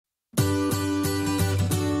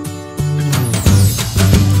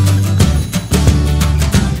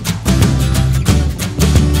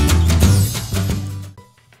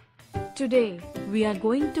Today, we are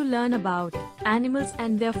going to learn about animals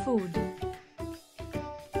and their food.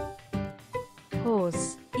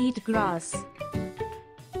 Horse eat grass.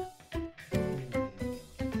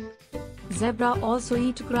 Zebra also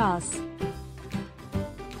eat grass.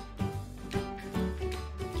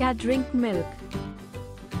 Cat drink milk.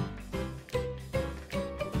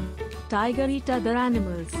 Tiger eat other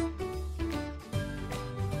animals.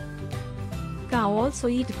 Cow also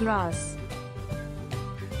eat grass.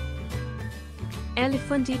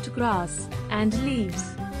 Elephant eat grass and leaves.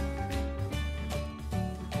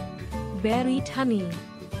 Bear eat honey.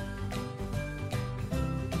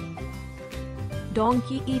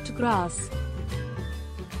 Donkey eat grass.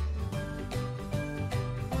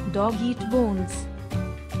 Dog eat bones.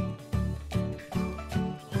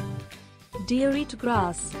 Deer eat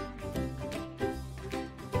grass.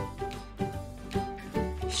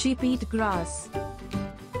 Sheep eat grass.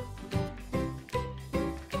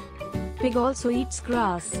 Pig also eats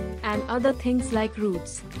grass and other things like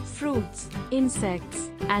roots, fruits,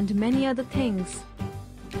 insects, and many other things.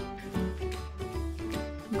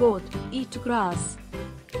 Goat eat grass.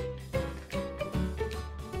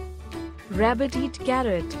 Rabbit eat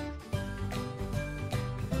carrot.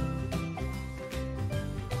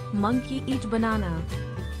 Monkey eat banana.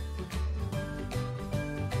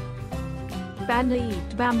 Panda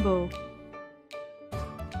eat bamboo.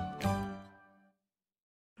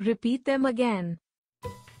 Repeat them again.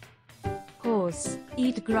 Horse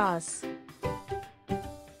eat grass.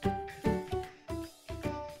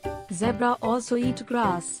 Zebra also eat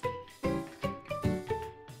grass.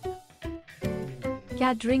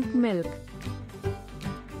 Cat drink milk.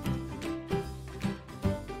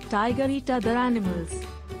 Tiger eat other animals.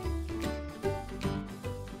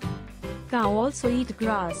 Cow also eat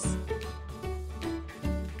grass.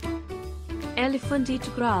 Elephant eat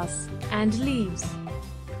grass and leaves.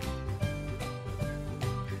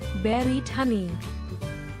 Bear eat honey.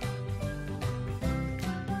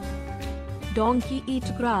 Donkey eat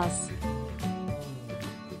grass.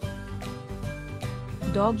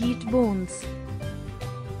 Dog eat bones.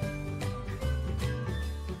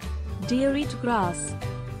 Deer eat grass.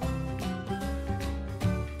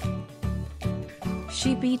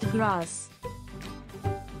 Sheep eat grass.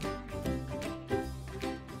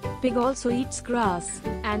 Pig also eats grass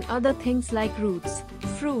and other things like roots,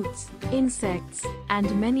 fruits, insects,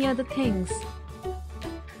 and many other things.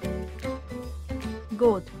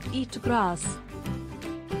 Goat eat grass.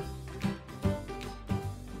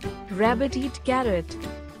 Rabbit eat carrot.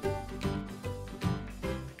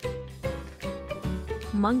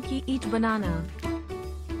 Monkey eat banana.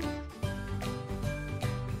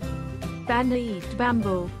 Panda eat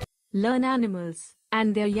bamboo. Learn animals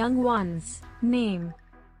and their young ones. Name: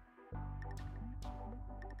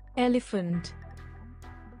 elephant,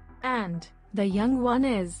 and the young one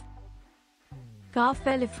is calf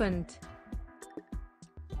elephant.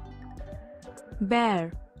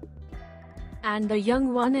 Bear, and the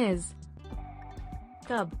young one is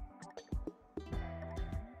cub.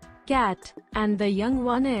 Cat, and the young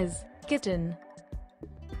one is kitten.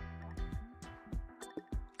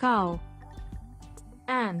 Cow,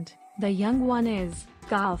 and the young one is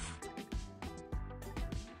calf.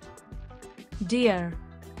 Deer,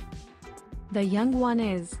 the young one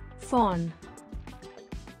is fawn.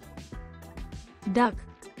 Duck,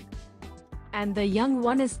 and the young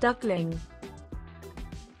one is duckling.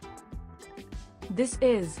 This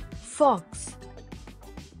is fox,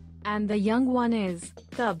 and the young one is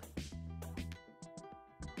cub.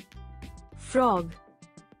 Frog,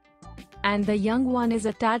 and the young one is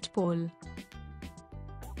a tadpole.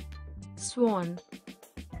 Swan,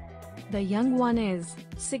 the young one is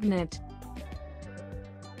cygnet.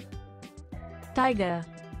 Tiger,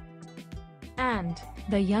 and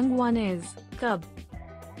the young one is cub.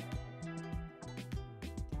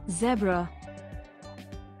 Zebra,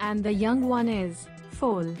 and the young one is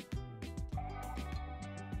foal.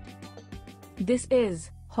 This is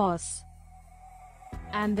horse,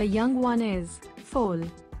 and the young one is foal.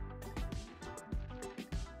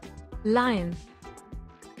 Lion,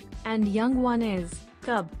 and young one is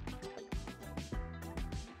cub.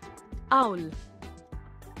 Owl,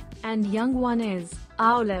 and young one is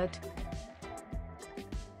owlet.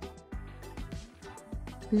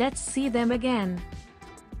 Let's see them again.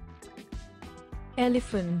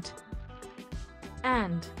 Elephant,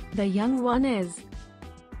 and the young one is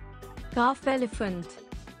calf elephant.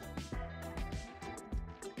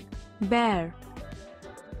 Bear,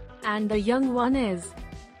 and the young one is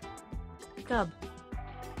cub.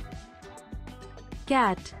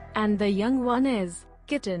 Cat, and the young one is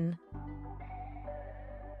kitten.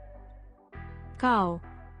 Cow,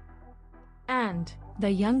 and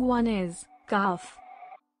the young one is calf.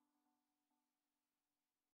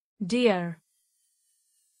 Deer.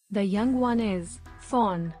 The young one is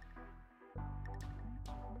fawn.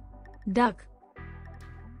 Duck,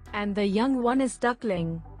 and the young one is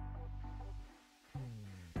duckling.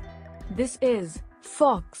 This is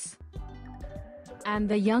fox, and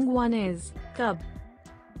the young one is cub.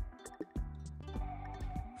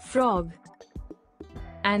 Frog,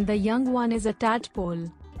 and the young one is a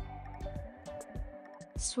tadpole.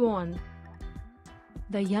 Swan,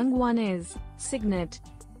 the young one is cygnet.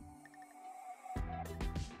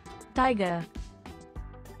 Tiger,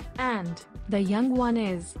 and the young one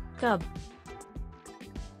is cub.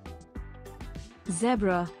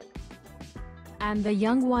 Zebra, and the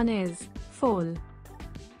young one is foal.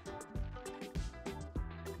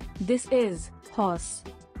 This is horse,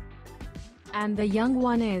 and the young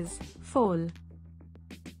one is foal.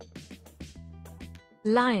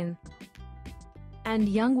 Lion, and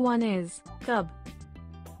young one is cub.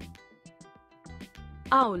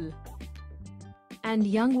 Owl, and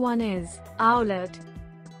young one is owlet.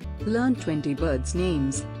 Learn 20 birds'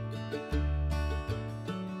 names.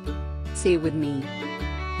 Say with me.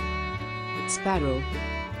 Sparrow,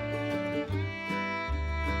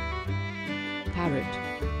 parrot,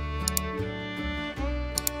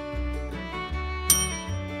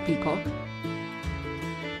 peacock,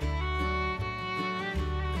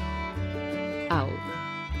 owl,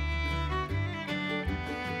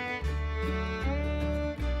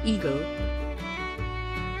 eagle,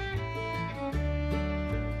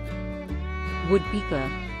 woodpecker,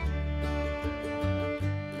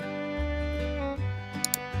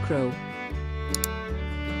 crow,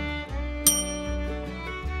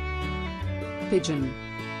 pigeon,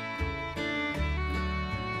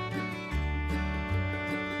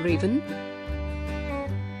 raven,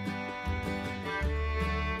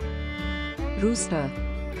 rooster,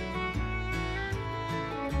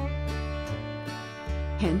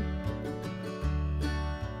 hen,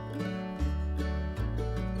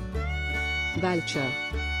 vulture,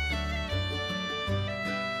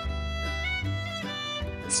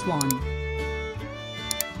 swan,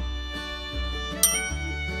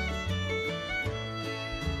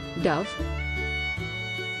 dove,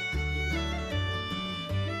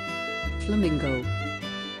 flamingo,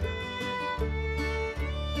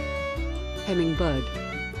 hummingbird,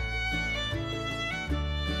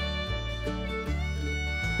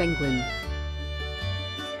 penguin,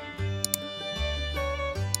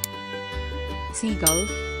 seagull,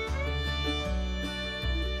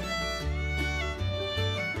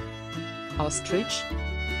 ostrich,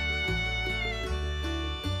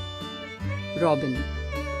 robin.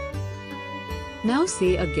 Now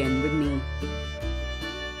say again with me.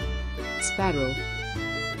 Sparrow,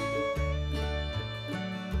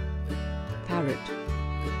 parrot,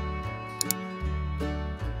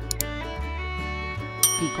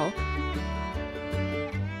 peacock,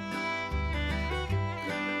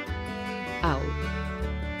 owl,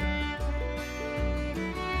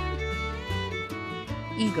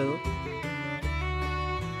 eagle,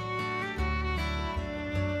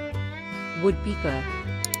 woodpecker,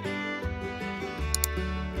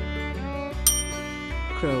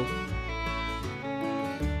 crow,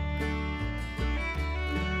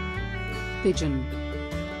 pigeon,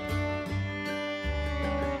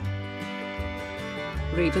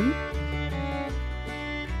 raven,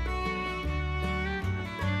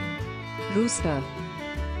 rooster,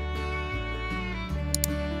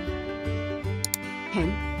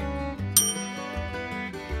 hen,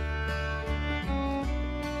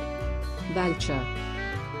 vulture,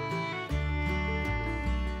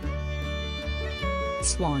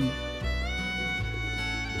 swan,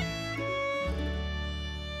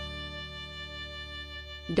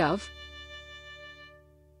 dove,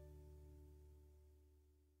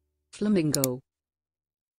 flamingo,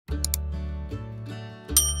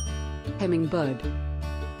 hummingbird,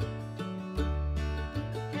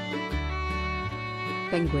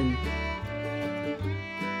 penguin,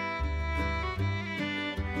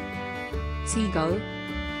 seagull,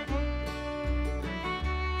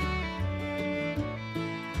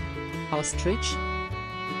 ostrich,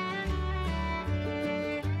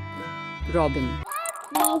 robin.